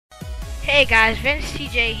Hey guys, Vince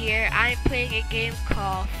TJ here. I'm playing a game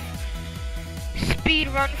called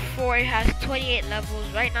Speedrun 4. It has 28 levels.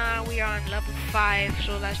 Right now we are on level 5,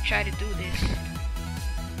 so let's try to do this.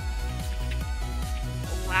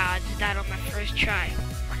 Oh, wow, I just died on my first try.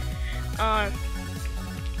 I'm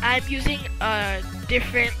using a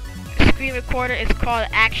different screen recorder. It's called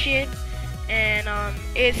Action, and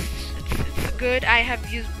it's good. I have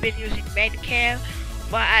been using Bandicam,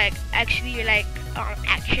 but I actually like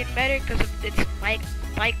Action better because of its mic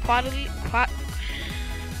quality.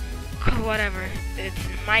 Whatever, its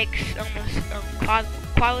mic's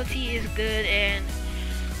quality is good, and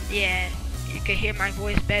yeah, you can hear my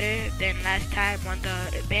voice better than last time on the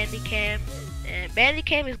Bandicam. And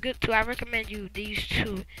Bandicam is good too. I recommend you these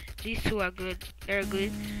two. These two are good. They're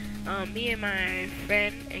good. Me and my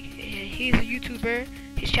friend, he's a YouTuber.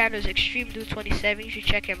 His channel is Extreme Dude 27. You should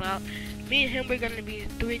check him out. Me and him, we're gonna be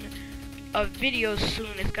doing a video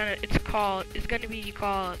soon. It's gonna be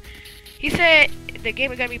called. He said the game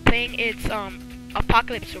we're gonna be playing, it's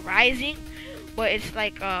Apocalypse Rising, but it's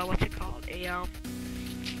like what's it called? He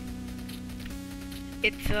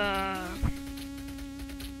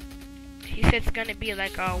said it's gonna be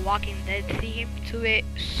like a Walking Dead theme to it,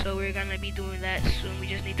 so we're gonna be doing that soon. We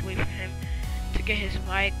just need to wait for him to get his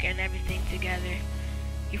mic and everything together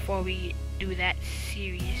before we do that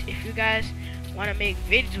series. If you guys want to make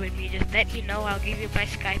vids with me, just let me know. I'll give you my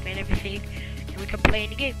Skype and everything, and we can play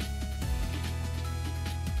in the game.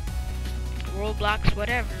 Roblox,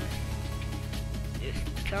 whatever. Just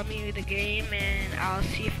tell me the game and I'll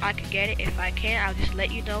see if I can get it. If I can't, I'll just let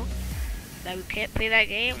you know that we can't play that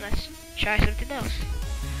game. Let's try something else.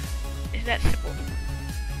 It's that simple.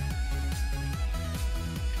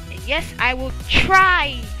 And yes, I will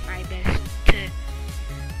try my best to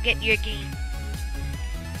get your game.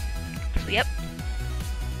 So yep.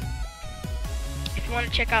 If you want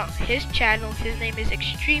to check out his channel, his name is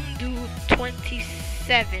Extreme Dude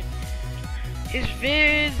 27. His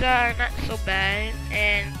vids are not so bad,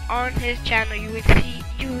 and on his channel you will see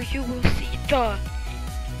the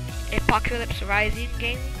Apocalypse Rising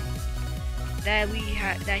game that he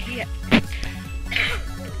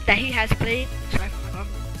has played. Sorry for my mom.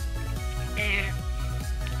 And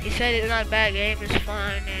he said it's not a bad game, it's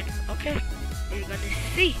fun, and okay, we're gonna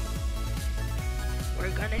see.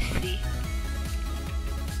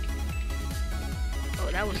 Oh,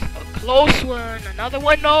 that was a close one. Another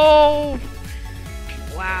one, no.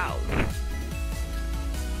 Wow,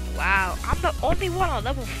 I'm the only one on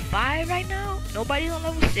level 5 right now. Nobody's on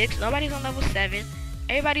level 6, nobody's on level 7.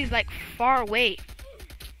 Everybody's like far away.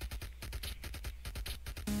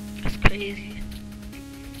 That's crazy.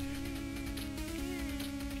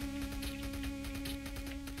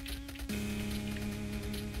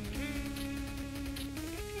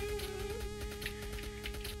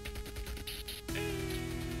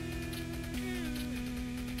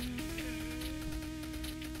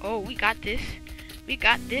 Oh, we got this.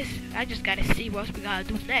 I just gotta see what we gotta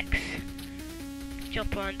do next.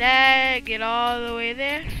 Jump on that, get all the way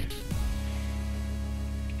there.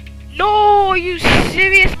 No, are you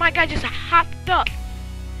serious? My guy just hopped up.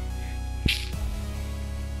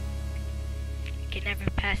 Can never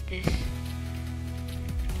pass this.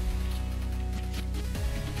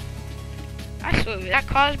 I swear that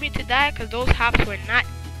caused me to die because those hops were not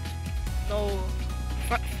no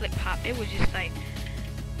front flip hop. It was just like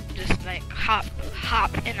hop,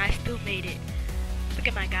 and I still made it. Look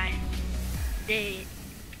at my guy. Dead.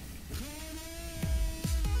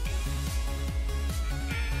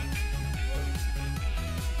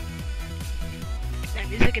 That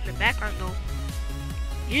music in the background though.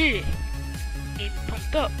 Yeah. Getting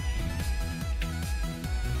pumped up.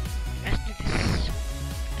 Let's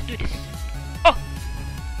do this. Oh!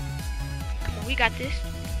 Come on, we got this.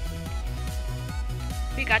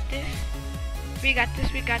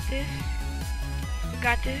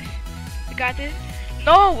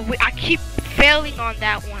 No, I keep failing on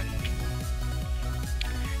that one.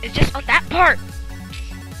 It's just on that part.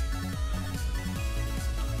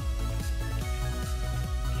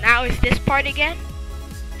 Now it's this part again.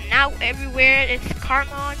 Now everywhere it's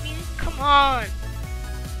karma on me. Come on.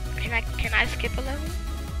 Can I skip a level?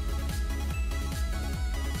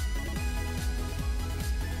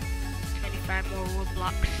 25 more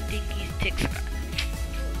Roblox stinky ticks.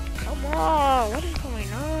 Come on, what is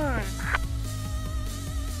going on?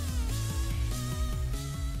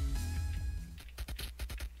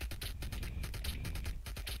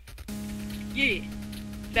 Yeah,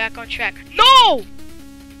 back on track. No!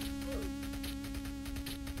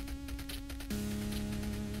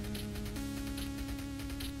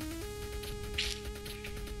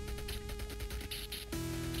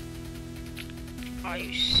 Are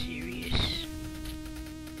you serious?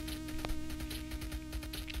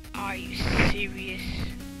 Are you serious?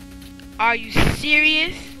 Are you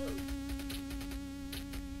serious?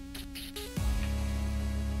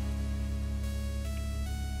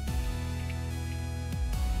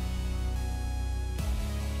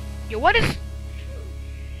 Yo, what is...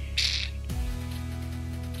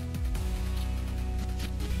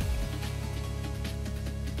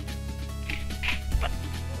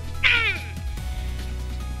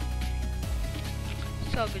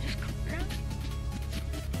 So good, just come around.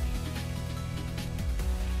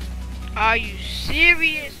 Are you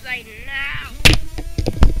serious right now?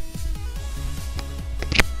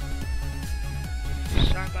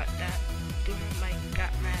 Sorry about that. Dude, my mic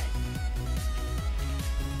got mad.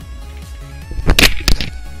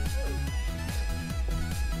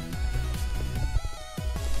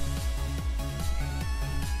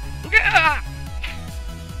 Yeah!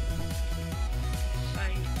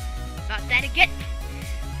 Sorry about that again.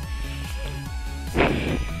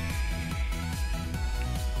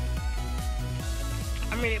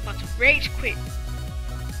 I'm really about to rage quit.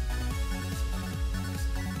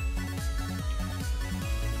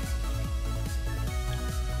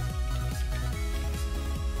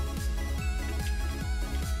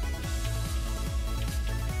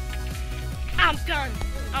 I'm done.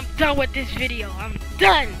 I'm done with this video. I'm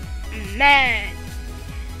done. I'm mad.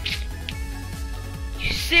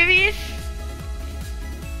 You serious?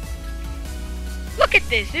 Look at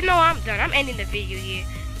this. You know I'm done. I'm ending the video here.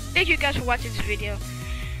 Thank you guys for watching this video.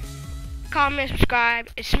 Comment, subscribe,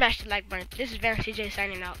 and smash the like button. This is Van CJ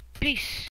signing out. Peace.